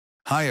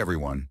Hi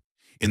everyone.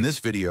 In this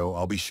video,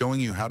 I'll be showing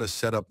you how to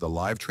set up the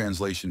live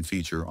translation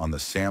feature on the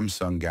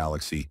Samsung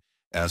Galaxy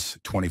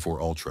S24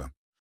 Ultra.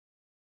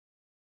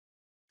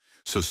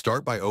 So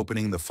start by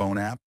opening the phone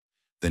app,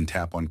 then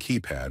tap on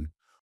Keypad.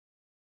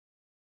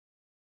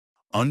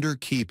 Under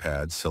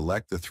Keypad,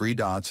 select the three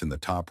dots in the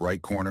top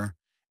right corner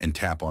and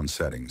tap on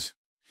Settings.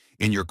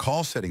 In your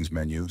call settings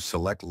menu,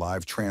 select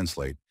Live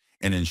Translate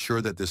and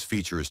ensure that this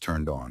feature is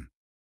turned on.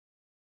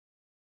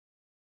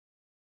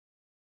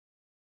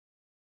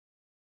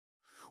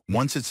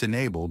 Once it's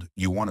enabled,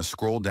 you want to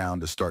scroll down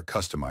to start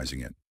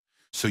customizing it.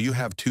 So you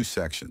have two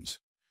sections.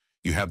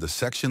 You have the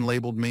section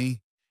labeled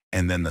Me,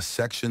 and then the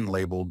section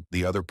labeled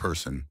the other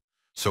person.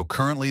 So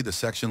currently the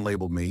section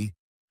labeled Me,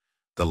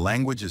 the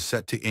language is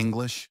set to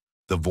English,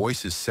 the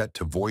voice is set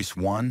to voice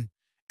 1,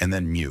 and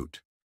then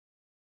mute.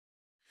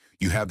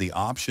 You have the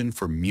option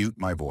for mute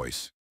my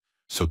voice.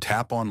 So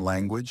tap on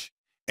language,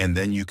 and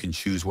then you can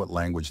choose what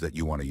language that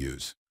you want to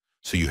use.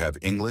 So you have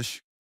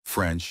English,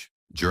 French,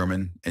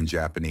 German, and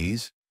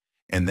Japanese.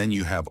 And then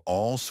you have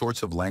all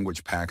sorts of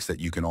language packs that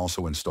you can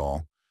also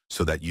install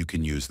so that you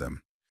can use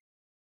them.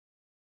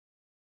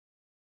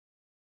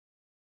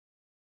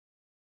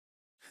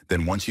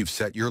 Then once you've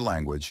set your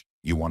language,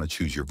 you want to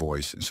choose your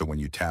voice. And so when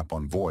you tap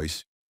on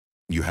voice,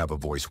 you have a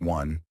voice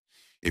 1.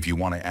 If you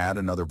want to add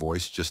another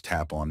voice, just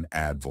tap on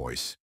Add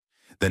Voice.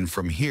 Then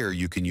from here,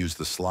 you can use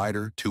the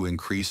slider to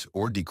increase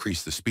or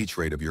decrease the speech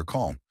rate of your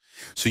call.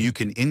 So you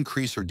can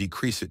increase or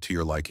decrease it to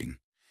your liking.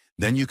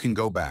 Then you can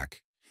go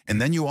back. And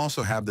then you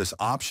also have this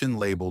option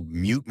labeled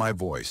Mute My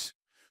Voice.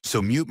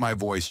 So mute my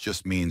voice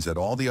just means that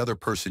all the other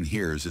person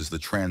hears is the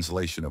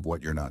translation of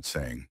what you're not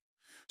saying.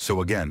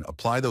 So again,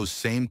 apply those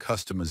same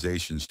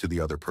customizations to the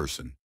other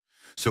person.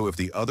 So if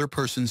the other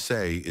person,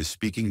 say, is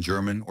speaking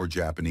German or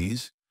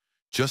Japanese,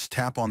 just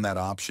tap on that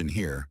option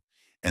here,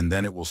 and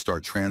then it will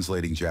start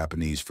translating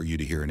Japanese for you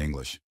to hear in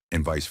English,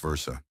 and vice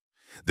versa.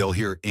 They'll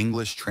hear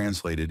English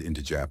translated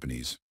into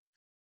Japanese.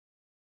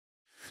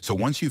 So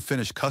once you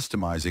finish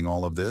customizing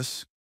all of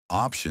this,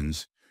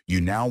 options,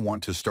 you now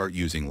want to start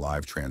using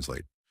Live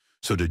Translate.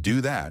 So to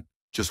do that,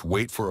 just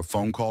wait for a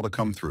phone call to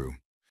come through.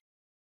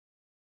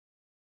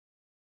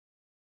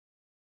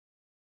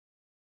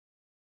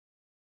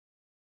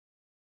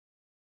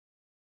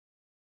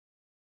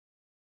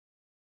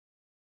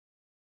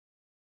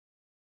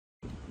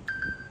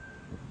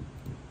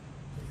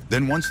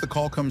 Then once the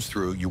call comes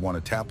through, you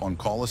want to tap on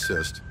Call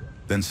Assist,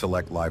 then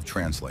select Live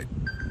Translate.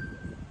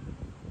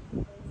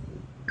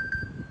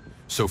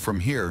 So from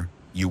here,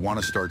 you want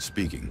to start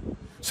speaking.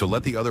 So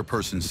let the other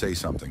person say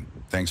something.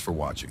 Thanks for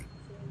watching.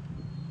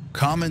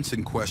 Comments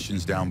and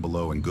questions down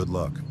below, and good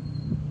luck.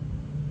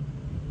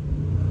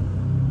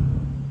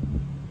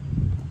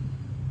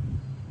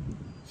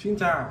 Xin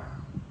chào,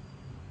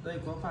 đây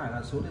có phải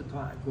là số điện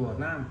thoại của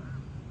Nam?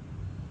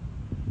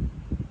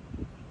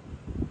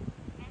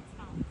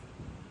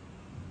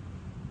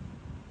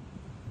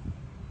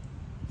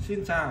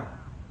 Xin chào,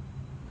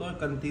 tôi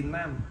cần tìm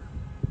Nam.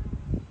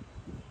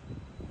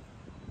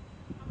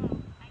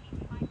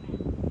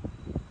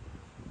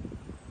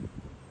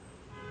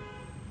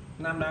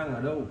 Nam đang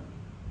ở đâu?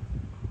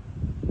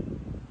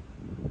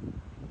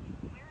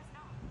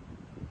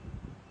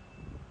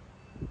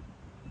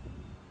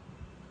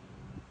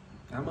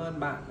 Cảm ơn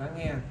bạn đã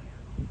nghe.